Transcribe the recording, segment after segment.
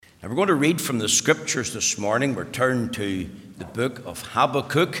And we're going to read from the scriptures this morning. We're turned to the book of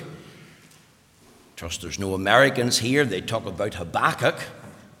Habakkuk. Trust there's no Americans here. They talk about Habakkuk,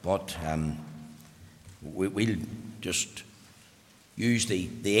 but we'll just use the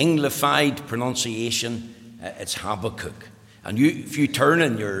Anglified pronunciation. It's Habakkuk. And if you turn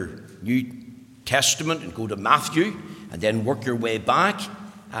in your New Testament and go to Matthew and then work your way back,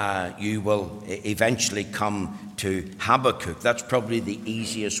 you will eventually come to Habakkuk. That's probably the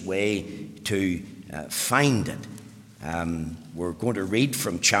easiest way to find it. We're going to read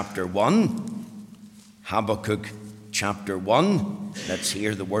from chapter 1, Habakkuk chapter 1. Let's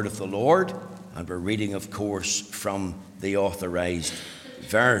hear the word of the Lord. And we're reading, of course, from the Authorized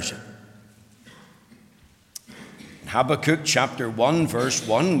Version. In Habakkuk chapter 1, verse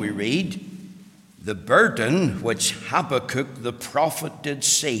 1, we read, "The burden which Habakkuk the prophet did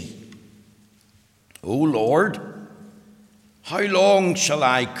see. O Lord, how long shall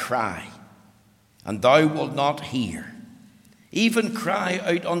I cry, and thou wilt not hear? Even cry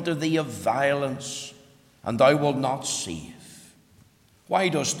out unto thee of violence, and thou wilt not save. Why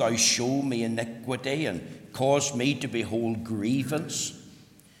dost thou show me iniquity, and cause me to behold grievance?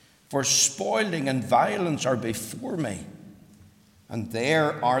 For spoiling and violence are before me, and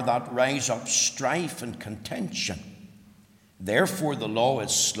there are that rise up strife and contention. Therefore the law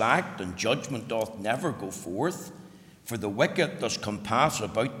is slacked, and judgment doth never go forth. For the wicked does compass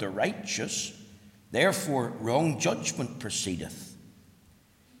about the righteous. Therefore wrong judgment proceedeth.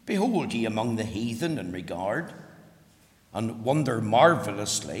 Behold ye among the heathen in regard, and wonder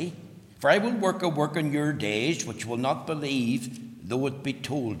marvelously. For I will work a work in your days, which will not believe, though it be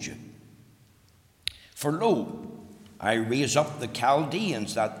told you. For lo, I raise up the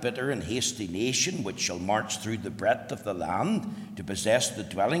Chaldeans, that bitter and hasty nation, which shall march through the breadth of the land, to possess the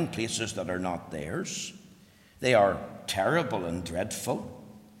dwelling places that are not theirs. They are terrible and dreadful.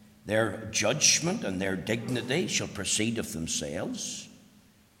 Their judgment and their dignity shall proceed of themselves.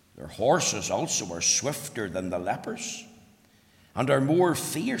 Their horses also are swifter than the lepers, and are more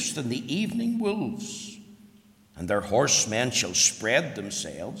fierce than the evening wolves. And their horsemen shall spread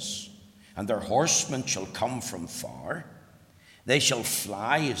themselves, and their horsemen shall come from far. They shall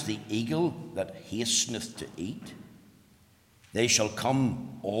fly as the eagle that hasteneth to eat. They shall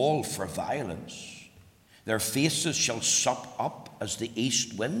come all for violence. Their faces shall sup up as the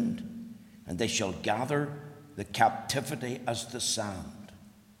east wind, and they shall gather the captivity as the sand.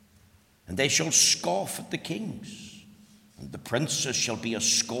 And they shall scoff at the kings, and the princes shall be a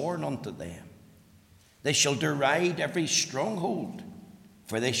scorn unto them. They shall deride every stronghold,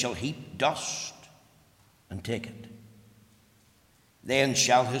 for they shall heap dust and take it. Then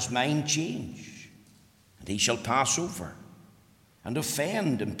shall his mind change, and he shall pass over, and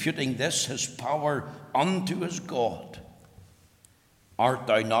offend, imputing this his power unto his God. Art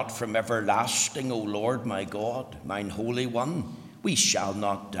thou not from everlasting, O Lord my God, mine Holy One? We shall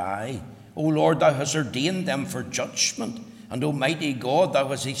not die. O Lord, thou hast ordained them for judgment, and Almighty God, thou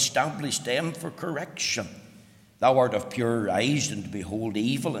hast established them for correction. Thou art of purer eyes than to behold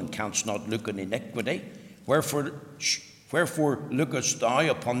evil, and canst not look on iniquity. Wherefore lookest thou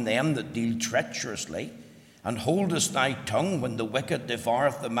upon them that deal treacherously, and holdest thy tongue when the wicked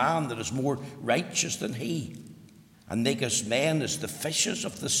devoureth the man that is more righteous than he, and makest men as the fishes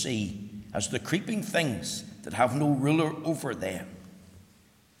of the sea, as the creeping things that have no ruler over them?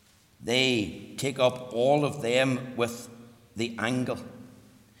 They take up all of them with the angle.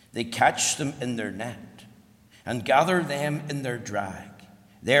 They catch them in their net, and gather them in their drag.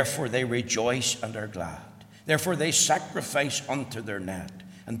 Therefore they rejoice and are glad. Therefore they sacrifice unto their net,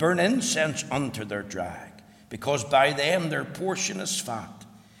 and burn incense unto their drag, because by them their portion is fat,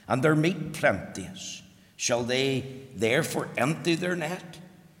 and their meat plenteous. Shall they therefore empty their net,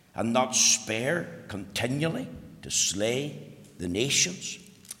 and not spare continually to slay the nations?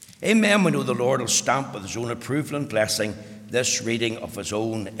 Amen. We know the Lord will stamp with his own approval and blessing this reading of his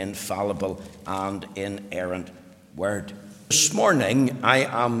own infallible and inerrant word. This morning I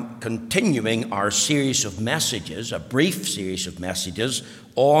am continuing our series of messages, a brief series of messages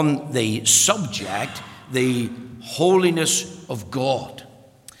on the subject, the holiness of God.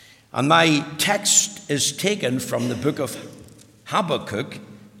 And my text is taken from the book of Habakkuk,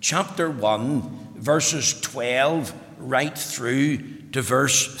 chapter 1, verses 12 right through to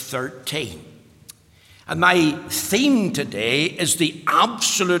verse 13. And my theme today is the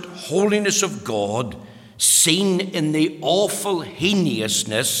absolute holiness of God seen in the awful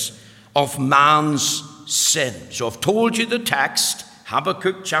heinousness of man's sin. So I've told you the text,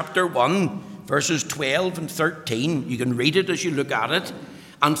 Habakkuk chapter 1, verses 12 and 13. You can read it as you look at it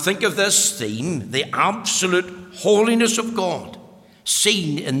and think of this theme, the absolute holiness of God,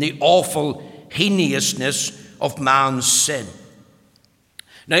 seen in the awful heinousness of man's sin.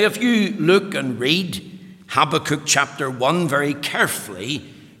 Now, if you look and read Habakkuk chapter 1 very carefully,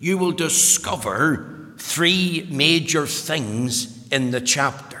 you will discover three major things in the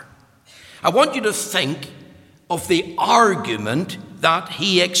chapter. I want you to think of the argument that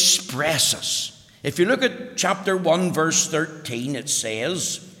he expresses. If you look at chapter 1, verse 13, it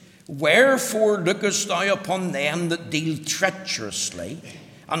says, "Wherefore lookest thou upon them that deal treacherously,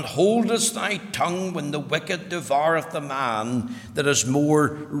 and holdest thy tongue when the wicked devoureth the man that is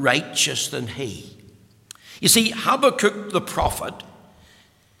more righteous than he?" You see, Habakkuk the prophet,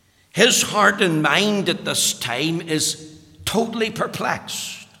 his heart and mind at this time is totally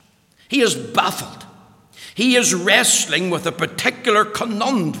perplexed. He is baffled. He is wrestling with a particular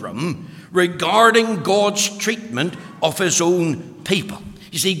conundrum regarding God's treatment of his own people.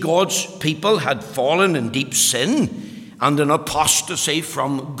 You see, God's people had fallen in deep sin and in apostasy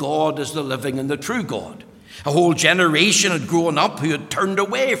from God as the living and the true God. A whole generation had grown up who had turned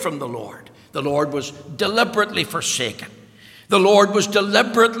away from the Lord. The Lord was deliberately forsaken. The Lord was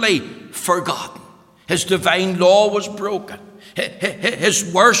deliberately forgotten. His divine law was broken. His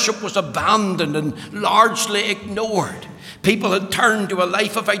worship was abandoned and largely ignored. People had turned to a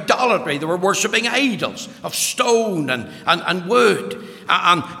life of idolatry. They were worshipping idols of stone and wood,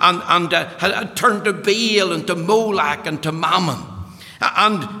 and had turned to Baal and to Moloch and to Mammon.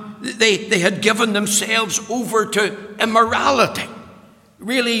 And they had given themselves over to immorality,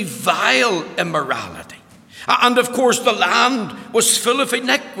 really vile immorality. And of course, the land was full of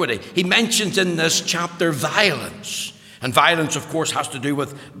iniquity. He mentions in this chapter violence. And violence, of course, has to do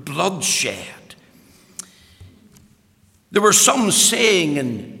with bloodshed. There were some saying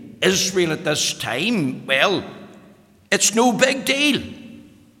in Israel at this time, well, it's no big deal.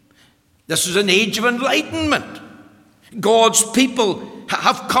 This is an age of enlightenment. God's people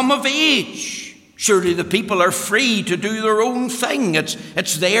have come of age. Surely the people are free to do their own thing.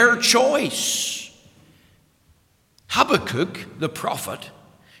 It's their choice. Habakkuk, the prophet,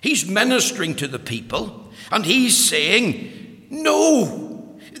 he's ministering to the people. And he's saying,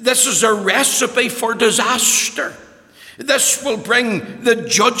 no, this is a recipe for disaster. This will bring the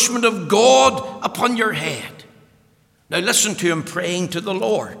judgment of God upon your head. Now listen to him praying to the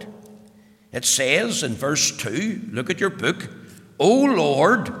Lord. It says in verse 2, look at your book, "O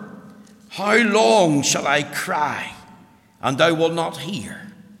Lord, how long shall I cry, and thou wilt not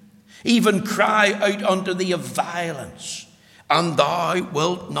hear? Even cry out unto thee of violence, and thou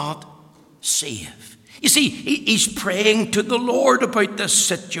wilt not save." You see, he's praying to the Lord about this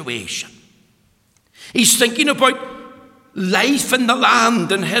situation. He's thinking about life in the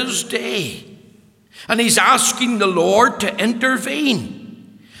land in his day. And he's asking the Lord to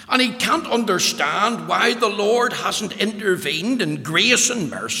intervene. And he can't understand why the Lord hasn't intervened in grace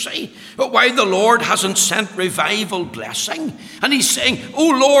and mercy, but why the Lord hasn't sent revival blessing. And he's saying, "O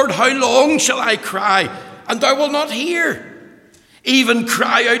Lord, how long shall I cry, and thou wilt not hear? Even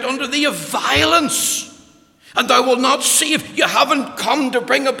cry out unto thee of violence, and thou wilt not save." You haven't come to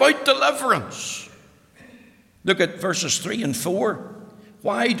bring about deliverance. Look at verses 3 and 4.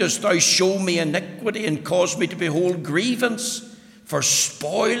 "Why dost thou show me iniquity and cause me to behold grievance? For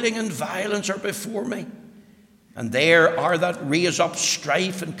spoiling and violence are before me, and there are that raise up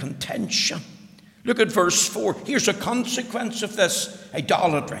strife and contention." Look at verse 4. Here's a consequence of this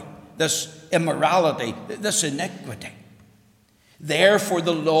idolatry, this immorality, this iniquity. "Therefore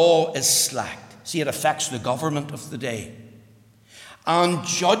the law is slacked." See, it affects the government of the day. "And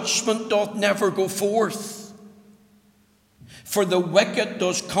judgment doth never go forth. For the wicked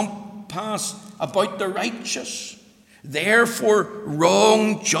does compass about the righteous. Therefore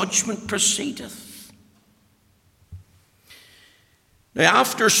wrong judgment proceedeth." Now,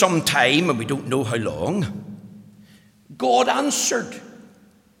 after some time, and we don't know how long, God answered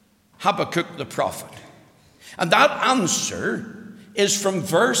Habakkuk the prophet. And that answer is from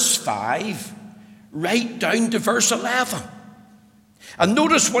verse 5 right down to verse 11. And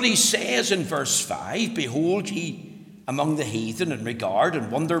notice what he says in verse 5. "Behold ye among the heathen and regard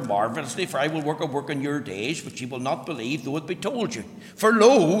and wonder marvelously, for I will work a work in your days, which ye will not believe, though it be told you. For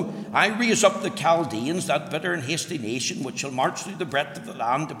lo, I raise up the Chaldeans, that bitter and hasty nation, which shall march through the breadth of the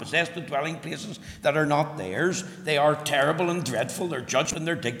land to possess the dwelling places that are not theirs. They are terrible and dreadful. Their judgment and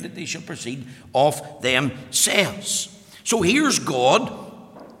their dignity shall proceed of themselves." So here's God,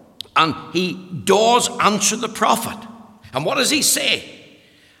 and he does answer the prophet. And what does he say?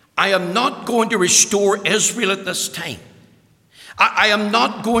 "I am not going to restore Israel at this time. I am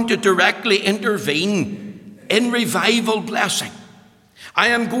not going to directly intervene in revival blessing. I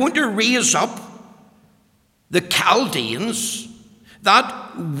am going to raise up the Chaldeans,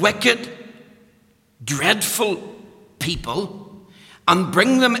 that wicked, dreadful people and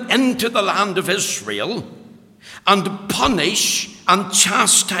bring them into the land of Israel and punish and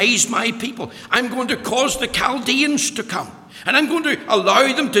chastise my people. I'm going to cause the Chaldeans to come, and I'm going to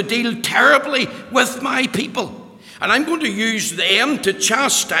allow them to deal terribly with my people. And I'm going to use them to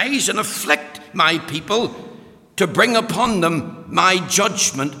chastise and afflict my people, to bring upon them my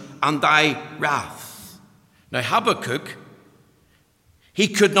judgment and thy wrath. Now Habakkuk, he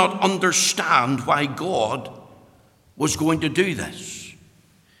could not understand why God was going to do this.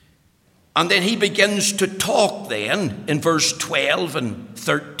 And then he begins to talk then in verse 12 and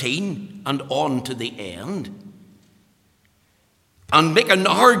 13 and on to the end, and make an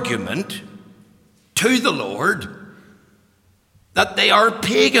argument to the Lord that they are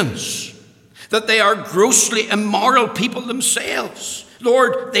pagans, that they are grossly immoral people themselves.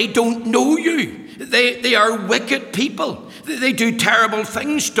 Lord, they don't know you. They are wicked people. They do terrible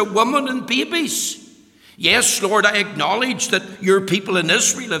things to women and babies. Yes, Lord, I acknowledge that your people in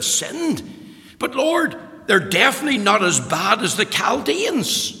Israel have sinned. But Lord, they're definitely not as bad as the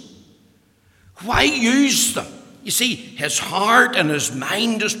Chaldeans. Why use them? You see, his heart and his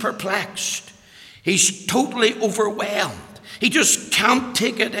mind is perplexed. He's totally overwhelmed. He just can't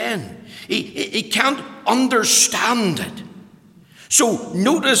take it in. He can't understand it. So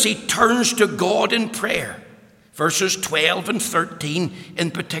notice he turns to God in prayer. Verses 12 and 13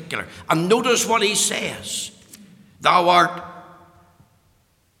 in particular. And notice what he says. Thou art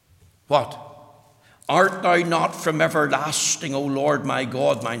what? Art thou not from everlasting, O Lord my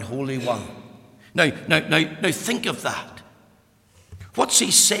God, mine Holy One? Now think of that. What's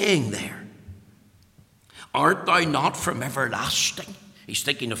he saying there? Art thou not from everlasting? He's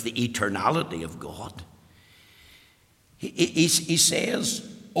thinking of the eternality of God. He says,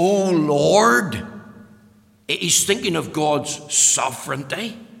 O Lord. He's thinking of God's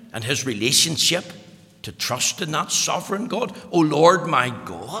sovereignty and his relationship, to trust in that sovereign God. O Lord my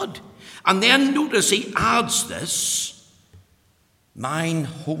God. And then notice he adds this, mine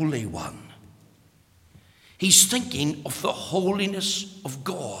Holy One. He's thinking of the holiness of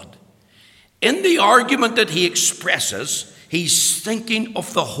God. In the argument that he expresses, he's thinking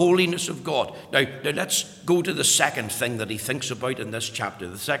of the holiness of God. Now let's go to the second thing that he thinks about in this chapter,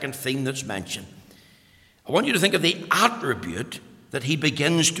 the second theme that's mentioned. I want you to think of the attribute that he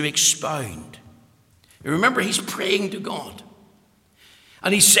begins to expound. You remember, he's praying to God.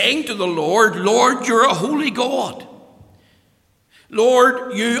 And he's saying to the Lord, Lord, you're a holy God.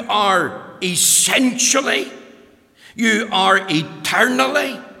 Lord, you are essentially, you are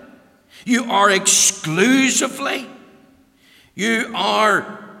eternally, you are exclusively, you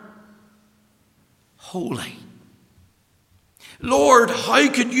are holy. Lord, how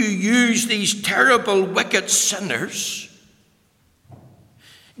could you use these terrible, wicked sinners,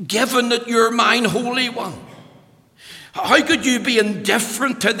 given that you're mine Holy One? How could you be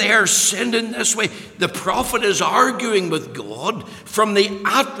indifferent to their sin in this way? The prophet is arguing with God from the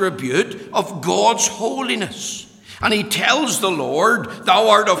attribute of God's holiness. And he tells the Lord, thou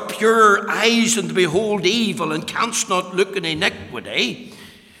art of purer eyes than to behold evil, and canst not look in iniquity.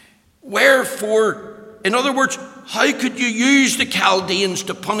 Wherefore, in other words, how could you use the Chaldeans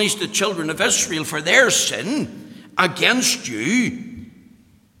to punish the children of Israel for their sin against you?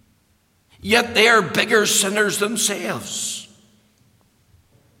 Yet they are bigger sinners themselves.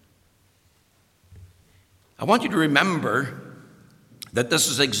 I want you to remember that this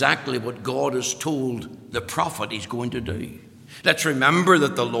is exactly what God has told the prophet he's going to do. Let's remember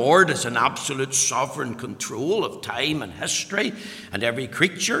that the Lord is in absolute sovereign control of time and history and every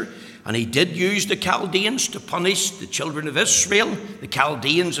creature. And he did use the Chaldeans to punish the children of Israel. The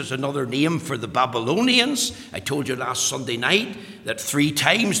Chaldeans is another name for the Babylonians. I told you last Sunday night that 3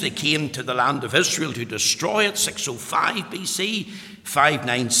 times they came to the land of Israel to destroy it: 605 BC,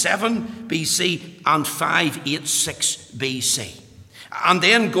 597 BC, and 586 BC. And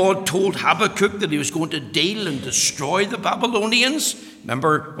then God told Habakkuk that he was going to deal and destroy the Babylonians.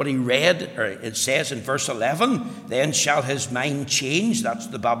 Remember what he read, or it says in verse 11, then shall his mind change, that's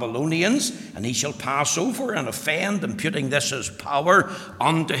the Babylonians, and he shall pass over and offend, imputing this as power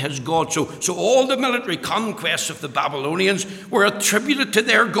unto his God. So all the military conquests of the Babylonians were attributed to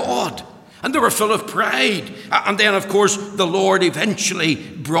their God, and they were full of pride. And then, of course, the Lord eventually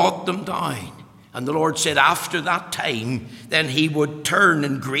brought them down. And the Lord said after that time, then he would turn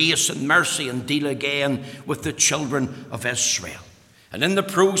in grace and mercy and deal again with the children of Israel. And in the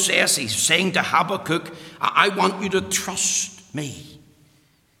process, he's saying to Habakkuk, I want you to trust me.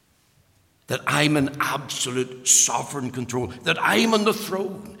 that I'm in absolute sovereign control, that I'm on the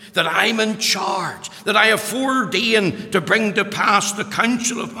throne, that I'm in charge, that I have foreordained to bring to pass the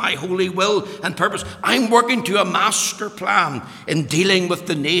counsel of my holy will and purpose. I'm working to a master plan in dealing with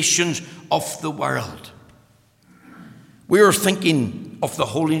the nations of the world. We are thinking of the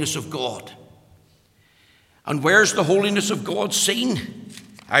holiness of God. And where's the holiness of God seen?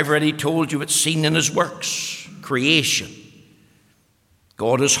 I've already told you it's seen in his works, creation.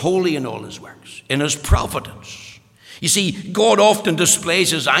 God is holy in all his works, in his providence. You see, God often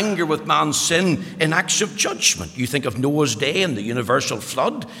displays his anger with man's sin in acts of judgment. You think of Noah's day and the universal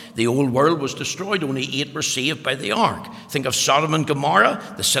flood. The old world was destroyed. Only 8 were saved by the ark. Think of Sodom and Gomorrah,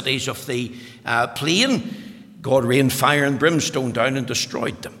 the cities of the plain. God rained fire and brimstone down and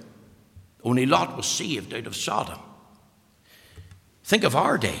destroyed them. Only Lot was saved out of Sodom. Think of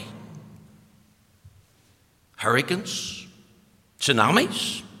our day. Hurricanes,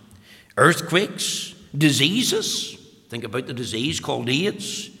 tsunamis, earthquakes, diseases. Think about the disease called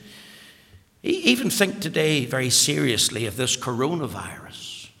AIDS. Even think today very seriously of this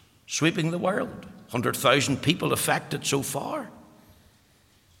coronavirus sweeping the world. 100,000 people affected so far.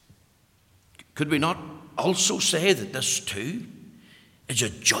 Could we not also say that this too is a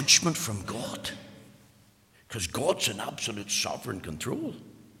judgment from God? Because God's in absolute sovereign control.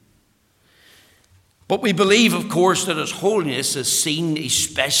 But we believe, of course, that his holiness is seen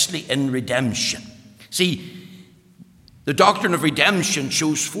especially in redemption. See, the doctrine of redemption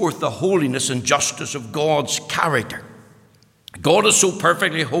shows forth the holiness and justice of God's character. God is so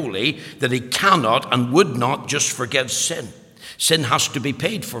perfectly holy that he cannot and would not just forgive sin. Sin has to be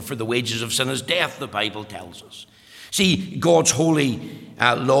paid for the wages of sin is death, the Bible tells us. See, God's holy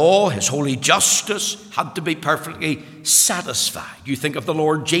law, his holy justice had to be perfectly satisfied. You think of the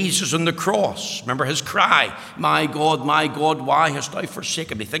Lord Jesus on the cross. Remember his cry, my God, why hast thou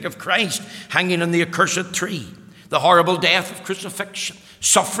forsaken me? Think of Christ hanging on the accursed tree, the horrible death of crucifixion,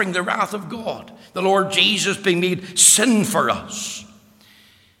 suffering the wrath of God, the Lord Jesus being made sin for us.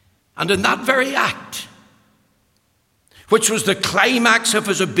 And in that very act, which was the climax of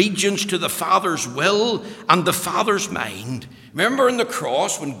his obedience to the Father's will and the Father's mind. Remember on the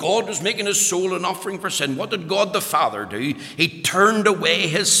cross, when God was making his soul an offering for sin, what did God the Father do? He turned away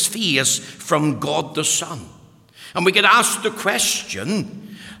his face from God the Son. And we could ask the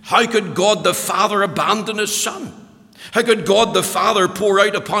question, how could God the Father abandon his Son? How could God the Father pour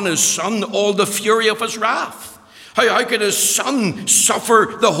out upon his Son all the fury of his wrath? How could his Son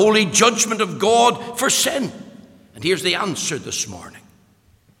suffer the holy judgment of God for sin? And here's the answer this morning.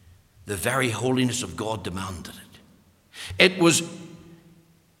 The very holiness of God demanded it. It was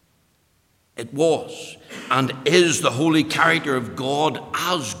and is the holy character of God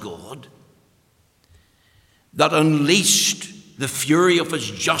as God that unleashed the fury of his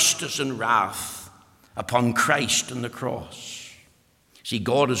justice and wrath upon Christ on the cross. See,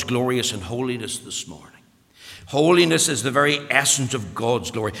 God is glorious in holiness this morning. Holiness is the very essence of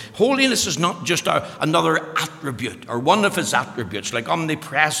God's glory. Holiness is not just another attribute or one of his attributes like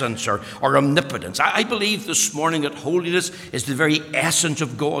omnipresence or omnipotence. I believe this morning that holiness is the very essence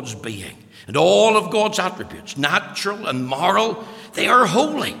of God's being. And all of God's attributes, natural and moral, they are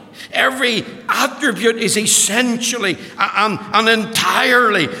holy. Every attribute is essentially and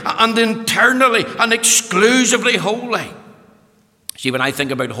entirely and internally and exclusively holy. See, when I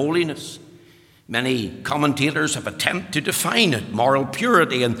think about holiness, many commentators have attempted to define it, moral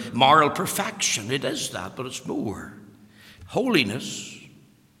purity and moral perfection. It is that, but it's more. Holiness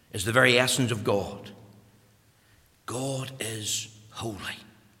is the very essence of God. God is holy.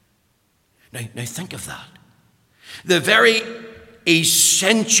 Now think of that. The very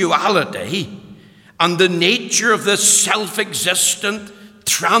essentiality and the nature of this self-existent,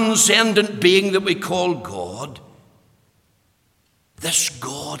 transcendent being that we call God, this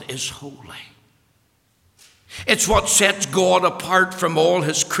God is holy. It's what sets God apart from all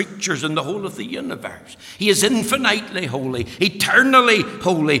his creatures in the whole of the universe. He is infinitely holy, eternally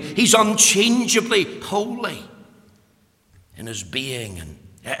holy. He's unchangeably holy in his being and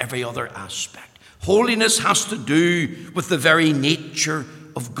every other aspect. Holiness has to do with the very nature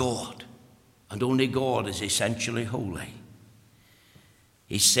of God, and only God is essentially holy.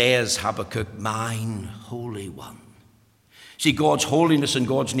 He says, Habakkuk, mine Holy One. See, God's holiness and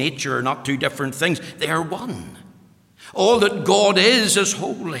God's nature are not two different things. They are one. All that God is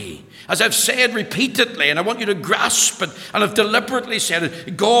holy. As I've said repeatedly, and I want you to grasp it, and I've deliberately said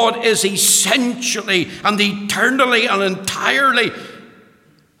it, God is essentially and eternally and entirely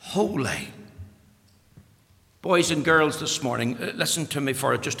holy. Boys and girls this morning, listen to me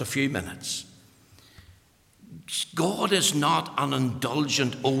for just a few minutes. God is not an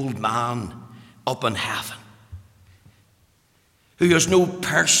indulgent old man up in heaven who has no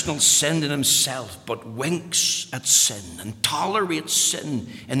personal sin in himself but winks at sin and tolerates sin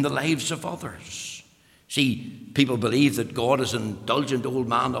in the lives of others. See, people believe that God is an indulgent old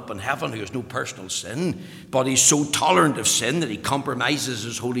man up in heaven who has no personal sin, but he's so tolerant of sin that he compromises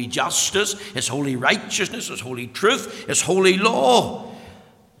his holy justice, his holy righteousness, his holy truth, his holy law.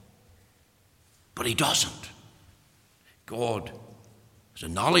 But he doesn't. God has a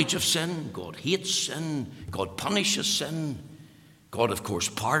knowledge of sin. God hates sin. God punishes sin. God, of course,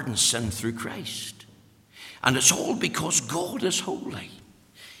 pardons sin through Christ. And it's all because God is holy.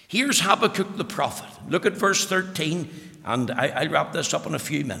 Here's Habakkuk the prophet. Look at verse 13, and I'll wrap this up in a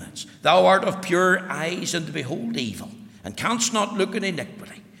few minutes. Thou art of pure eyes, and to behold evil, and canst not look in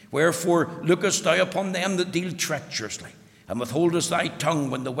iniquity. Wherefore lookest thou upon them that deal treacherously, and withholdest thy tongue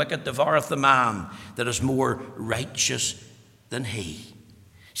when the wicked devoureth the man that is more righteous than he.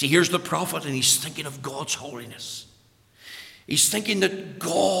 See, here's the prophet, and he's thinking of God's holiness. He's thinking that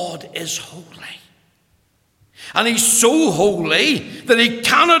God is holy. And he's so holy that he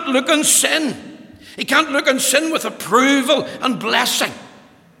cannot look on sin. He can't look on sin with approval and blessing.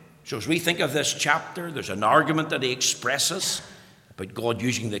 So as we think of this chapter, there's an argument that he expresses about God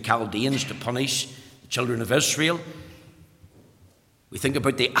using the Chaldeans to punish the children of Israel. We think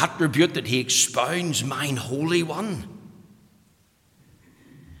about the attribute that he expounds, mine holy one.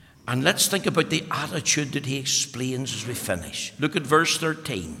 And let's think about the attitude that he explains as we finish. Look at verse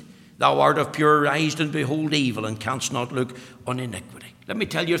 13. Thou art of pure eyes, and behold evil, and canst not look on iniquity. Let me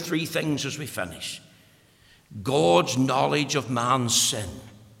tell you three things as we finish. God's knowledge of man's sin.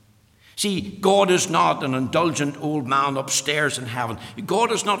 See, God is not an indulgent old man upstairs in heaven.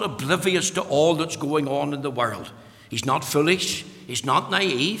 God is not oblivious to all that's going on in the world. He's not foolish. He's not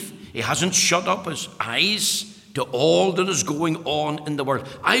naive. He hasn't shut up his eyes to all that is going on in the world.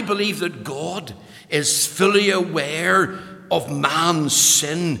 I believe that God is fully aware of man's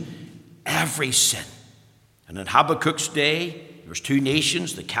sin, every sin. And in Habakkuk's day, there was two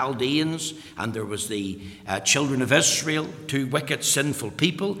nations, the Chaldeans, and there was the children of Israel, two wicked, sinful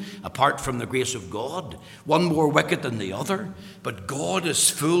people, apart from the grace of God, one more wicked than the other. But God has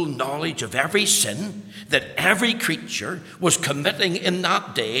full knowledge of every sin that every creature was committing in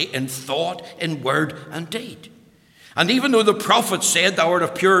that day in thought, in word, and deed. And even though the prophet said, thou art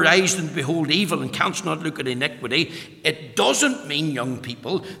of pure eyes, and behold evil, and canst not look at iniquity, it doesn't mean, young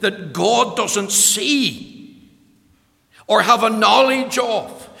people, that God doesn't see or have a knowledge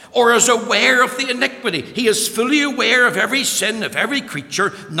of or is aware of the iniquity. He is fully aware of every sin of every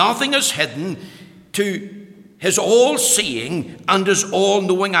creature. Nothing is hidden to his all-seeing and his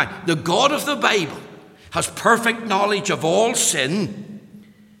all-knowing eye. The God of the Bible has perfect knowledge of all sin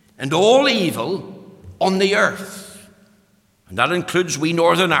and all evil on the earth. And that includes we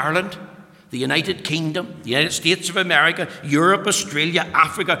Northern Ireland, the United Kingdom, the United States of America, Europe, Australia,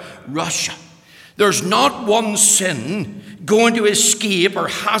 Africa, Russia. There's not one sin going to escape or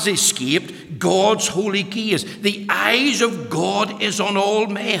has escaped God's holy gaze. The eyes of God is on all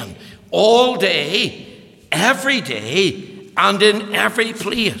men, all day, every day, and in every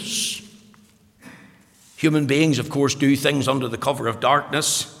place. Human beings, of course, do things under the cover of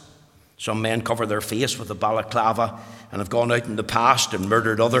darkness. Some men cover their face with a balaclava and have gone out in the past and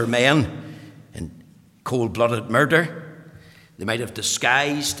murdered other men in cold-blooded murder. They might have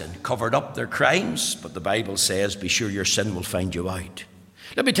disguised and covered up their crimes, but the Bible says, be sure your sin will find you out.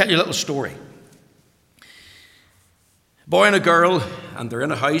 Let me tell you a little story. A boy and a girl, and they're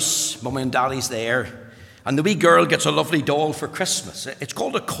in a house, mummy and daddy's there, and the wee girl gets a lovely doll for Christmas. It's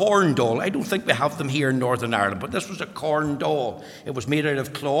called a corn doll. I don't think we have them here in Northern Ireland, but this was a corn doll. It was made out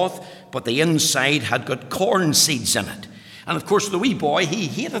of cloth, but the inside had got corn seeds in it. And of course, the wee boy, he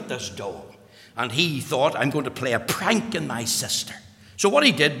hated this doll. And he thought, I'm going to play a prank on my sister. So what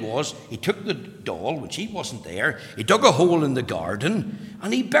he did was, he took the doll, when she wasn't there, he dug a hole in the garden,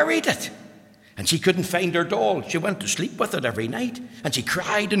 and he buried it. And she couldn't find her doll. She went to sleep with it every night. And she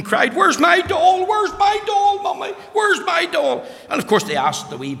cried and cried, where's my doll? Where's my doll, Mummy? Where's my doll? And of course they asked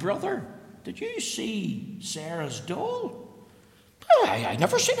the wee brother, did you see Sarah's doll? Oh, I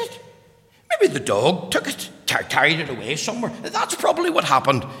never seen it. Maybe the dog took it, carried it away somewhere. That's probably what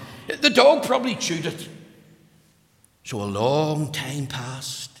happened. The dog probably chewed it. So a long time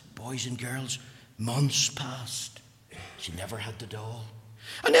passed, boys and girls, months passed. She never had the doll.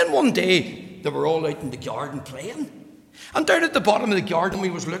 And then one day, they were all out in the garden playing. And down at the bottom of the garden, we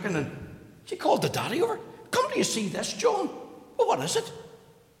was looking, and she called the daddy over. Come, do you see this, John? Well, what is it?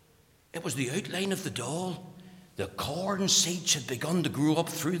 It was the outline of the doll the corn seeds had begun to grow up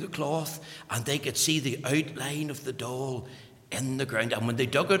through the cloth, and they could see the outline of the doll in the ground. And when they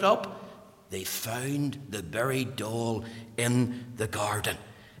dug it up, they found the buried doll in the garden.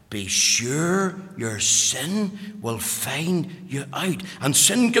 Be sure your sin will find you out. And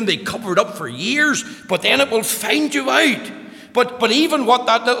sin can be covered up for years, but then it will find you out. But even what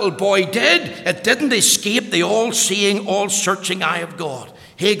that little boy did, it didn't escape the all-seeing, all-searching eye of God.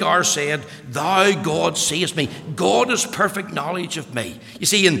 Hagar said, "Thou, God, seest me." God has perfect knowledge of me. You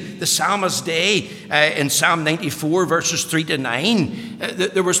see, in the psalmist's day, in Psalm 94, verses 3 to 9,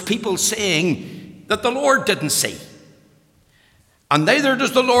 there was people saying that the Lord didn't see. And neither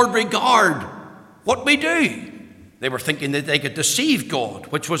does the Lord regard what we do. They were thinking that they could deceive God,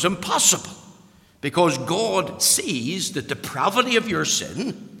 which was impossible, because God sees the depravity of your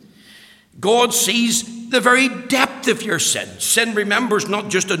sin. God sees the very depth of your sin. Sin, remember, is not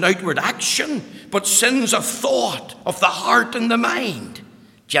just an outward action, but sin's a thought of the heart and the mind.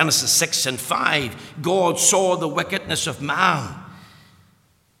 Genesis 6 and 5, God saw the wickedness of man,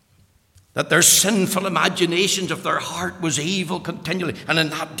 that their sinful imaginations of their heart was evil continually. And in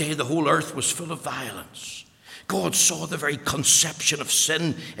that day the whole earth was full of violence. God saw the very conception of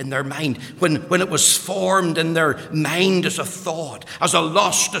sin in their mind, when it was formed in their mind as a thought, as a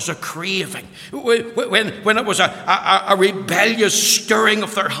lust, as a craving, when it was a rebellious stirring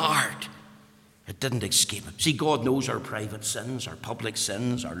of their heart. It didn't escape it. See, God knows our private sins, our public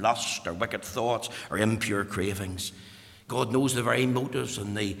sins, our lust, our wicked thoughts, our impure cravings. God knows the very motives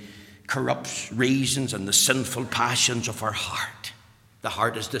and the corrupt reasons and the sinful passions of our heart. The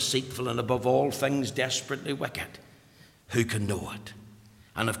heart is deceitful and above all things desperately wicked. Who can know it?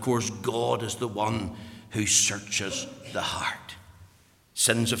 And of course, God is the one who searches the heart.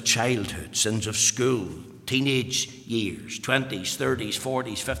 Sins of childhood, sins of school, teenage years, 20s, 30s,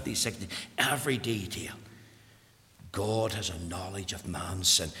 40s, 50s, 60s, every detail. God has a knowledge of man's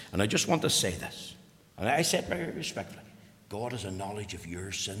sin. And I just want to say this, and I say it very respectfully. God has a knowledge of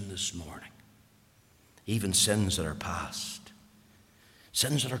your sin this morning. Even sins that are past.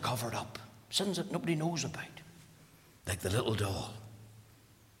 Sins that are covered up. Sins that nobody knows about. Like the little doll.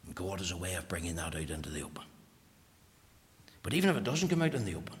 And God has a way of bringing that out into the open. But even if it doesn't come out in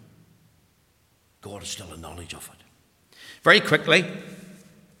the open, God has still a knowledge of it. Very quickly,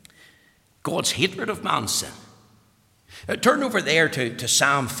 God's hatred of man's sin. Turn over there to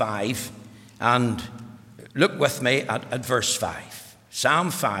Psalm 5 and look with me at verse 5.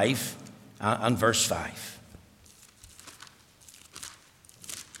 Psalm 5 and verse 5.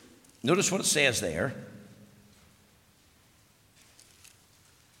 Notice what it says there.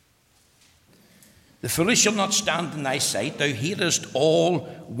 The foolish shall not stand in thy sight. Thou hatest all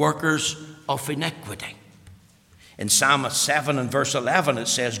workers of iniquity. In Psalm 7 and verse 11 it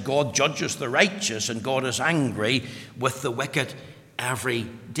says, God judges the righteous and God is angry with the wicked every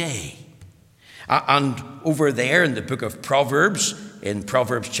day. And over there in the book of Proverbs, in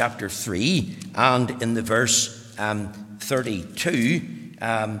Proverbs chapter 3 and in the verse 32,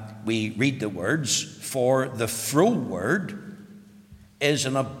 we read the words, for the froward is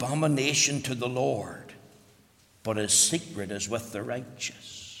an abomination to the Lord, but his secret is with the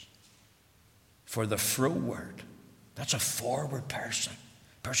righteous. For the froward, that's a forward person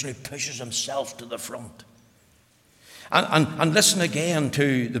who pushes himself to the front. And listen again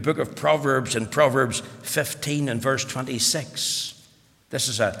to the book of Proverbs in Proverbs 15 and verse 26. This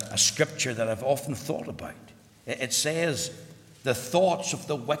is a scripture that I've often thought about. It says, the thoughts of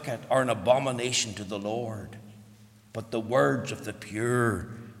the wicked are an abomination to the Lord, but the words of the pure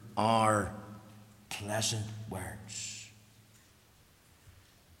are pleasant words.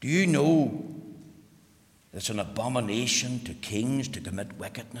 Do you know it's an abomination to kings to commit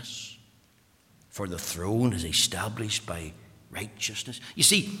wickedness? For the throne is established by righteousness. You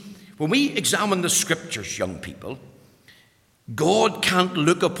see, when we examine the scriptures, young people, God can't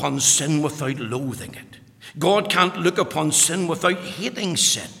look upon sin without loathing it. God can't look upon sin without hating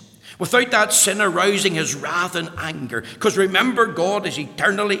sin, without that sin arousing his wrath and anger. Because remember, God is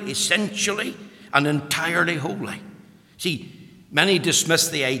eternally, essentially, and entirely holy. See, many dismiss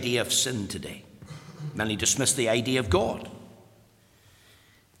the idea of sin today. Many dismiss the idea of God.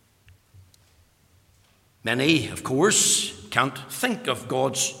 Many, of course, can't think of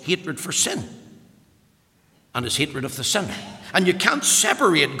God's hatred for sin and his hatred of the sinner. And you can't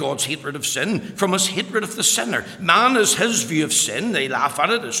separate God's hatred of sin from his hatred of the sinner. Man is his view of sin. They laugh at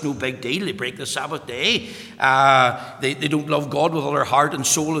it. It's no big deal. They break the Sabbath day. They don't love God with all their heart and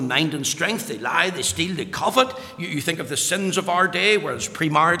soul and mind and strength. They lie, they steal, they covet. You think of the sins of our day, whether it's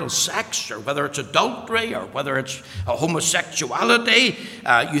premarital sex or whether it's adultery or whether it's homosexuality.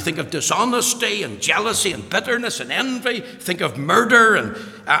 You think of dishonesty and jealousy and bitterness and envy. Think of murder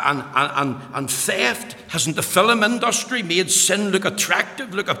and theft. Hasn't the film industry made sin look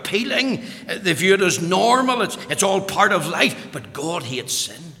attractive, look appealing? They view it as normal. It's all part of life. But God hates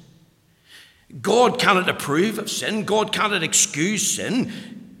sin. God cannot approve of sin. God cannot excuse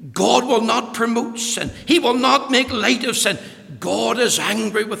sin. God will not promote sin. He will not make light of sin. God is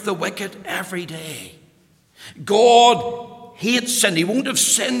angry with the wicked every day. God hates sin. He won't have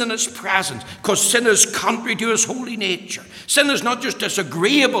sin in his presence because sin is contrary to his holy nature. Sin is not just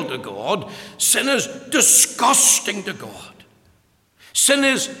disagreeable to God. Sin is disgusting to God. Sin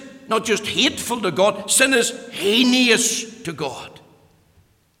is not just hateful to God. Sin is heinous to God.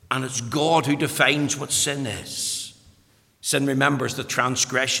 And it's God who defines what sin is. Sin remembers the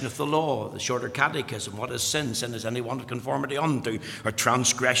transgression of the law, the Shorter Catechism. What is sin? Sin is any want of conformity unto or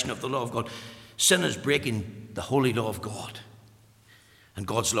transgression of the law of God. Sin is breaking the holy law of God. And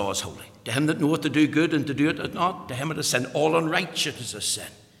God's law is holy. To him that knoweth to do good and to do it not, to him it is sin. All unrighteousness is sin.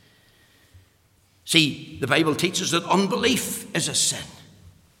 See, the Bible teaches that unbelief is a sin.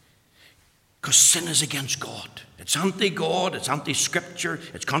 Because sin is against God. It's anti-God, it's anti-Scripture,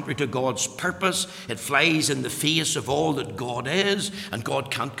 it's contrary to God's purpose. It flies in the face of all that God is, and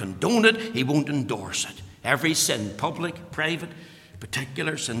God can't condone it. He won't endorse it. Every sin, public, private,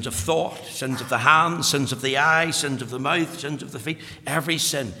 particular, sins of thought, sins of the hand, sins of the eye, sins of the mouth, sins of the feet, every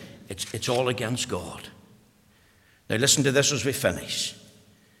sin, it's all against God. Now listen to this as we finish.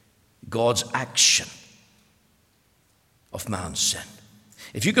 God's action of man's sin.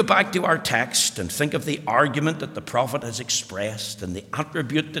 If you go back to our text and think of the argument that the prophet has expressed and the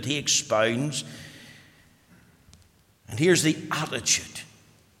attribute that he expounds, and here's the attitude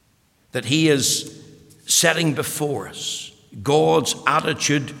that he is setting before us. God's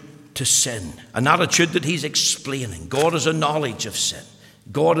attitude to sin, an attitude that he's explaining. God has a knowledge of sin.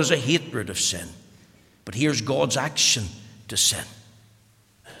 God has a hatred of sin. But here's God's action to sin.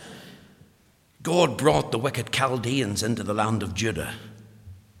 God brought the wicked Chaldeans into the land of Judah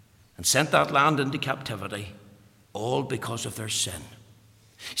and sent that land into captivity, all because of their sin.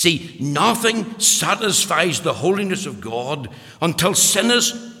 See, nothing satisfies the holiness of God until sin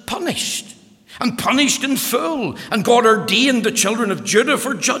is punished, and punished in full. And God ordained the children of Judah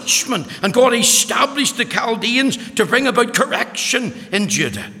for judgment, and God established the Chaldeans to bring about correction in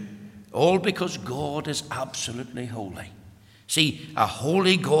Judah, all because God is absolutely holy. See, a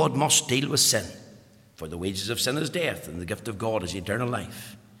holy God must deal with sin, for the wages of sin is death, and the gift of God is eternal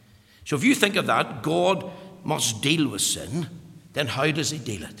life. So if you think of that, God must deal with sin, then how does he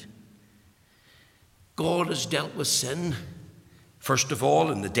deal it? God has dealt with sin, first of all,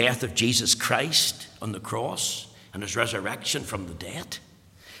 in the death of Jesus Christ on the cross and his resurrection from the dead.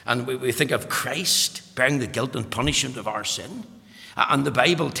 And we think of Christ bearing the guilt and punishment of our sin. And the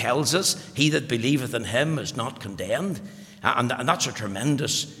Bible tells us, he that believeth in him is not condemned. And that's a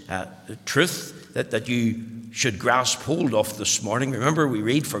tremendous truth that you should grasp hold of this morning. Remember, we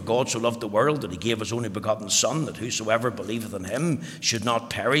read, for God so loved the world that he gave his only begotten Son, that whosoever believeth in him should not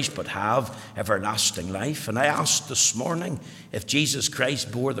perish but have everlasting life. And I asked this morning, if Jesus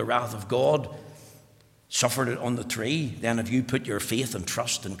Christ bore the wrath of God, suffered it on the tree, then have you put your faith and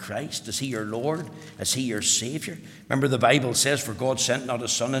trust in Christ? Is he your Lord? Is he your Savior? Remember, the Bible says, for God sent not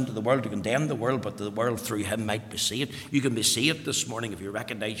his Son into the world to condemn the world, but the world through him might be saved. You can be saved this morning if you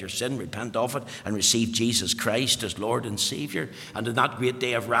recognize your sin, repent of it, and receive Jesus Christ as Lord and Savior. And in that great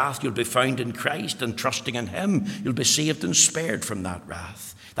day of wrath, you'll be found in Christ, and trusting in him, you'll be saved and spared from that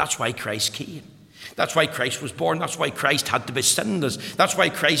wrath. That's why Christ came. That's why Christ was born. That's why Christ had to be sinless. That's why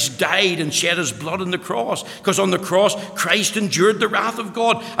Christ died and shed his blood on the cross. Because on the cross, Christ endured the wrath of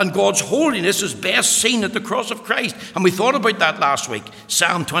God. And God's holiness is best seen at the cross of Christ. And we thought about that last week.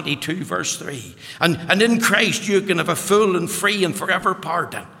 Psalm 22, verse 3. And in Christ you can have a full and free and forever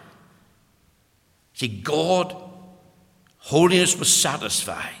pardon. See, God, holiness was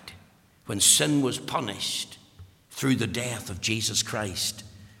satisfied when sin was punished through the death of Jesus Christ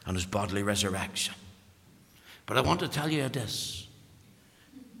and his bodily resurrection. But I want to tell you this,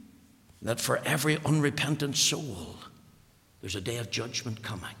 that for every unrepentant soul, there's a day of judgment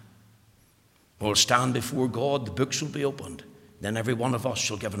coming. We'll stand before God, the books will be opened, then every one of us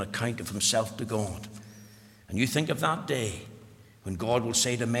shall give an account of himself to God. And you think of that day when God will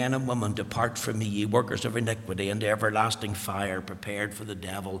say to men and women, depart from me, ye workers of iniquity, into everlasting fire prepared for the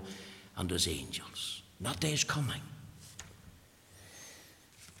devil and his angels. And that day is coming.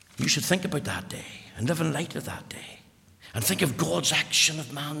 You should think about that day and live in light of that day. And think of God's action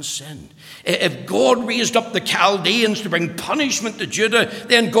of man's sin. If God raised up the Chaldeans to bring punishment to Judah,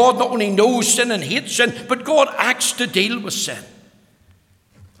 then God not only knows sin and hates sin, but God acts to deal with sin.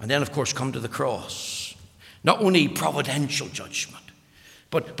 And then, of course, come to the cross. Not only providential judgment,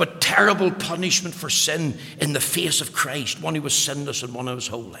 but terrible punishment for sin in the face of Christ, one who was sinless and one who was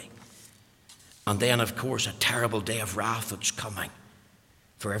holy. And then, of course, a terrible day of wrath that's coming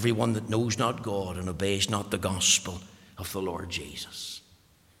for everyone that knows not God and obeys not the gospel of the Lord Jesus.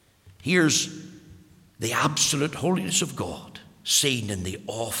 Here's the absolute holiness of God seen in the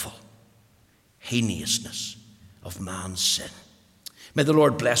awful heinousness of man's sin. May the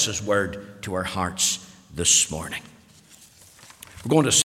Lord bless his word to our hearts this morning. We're going to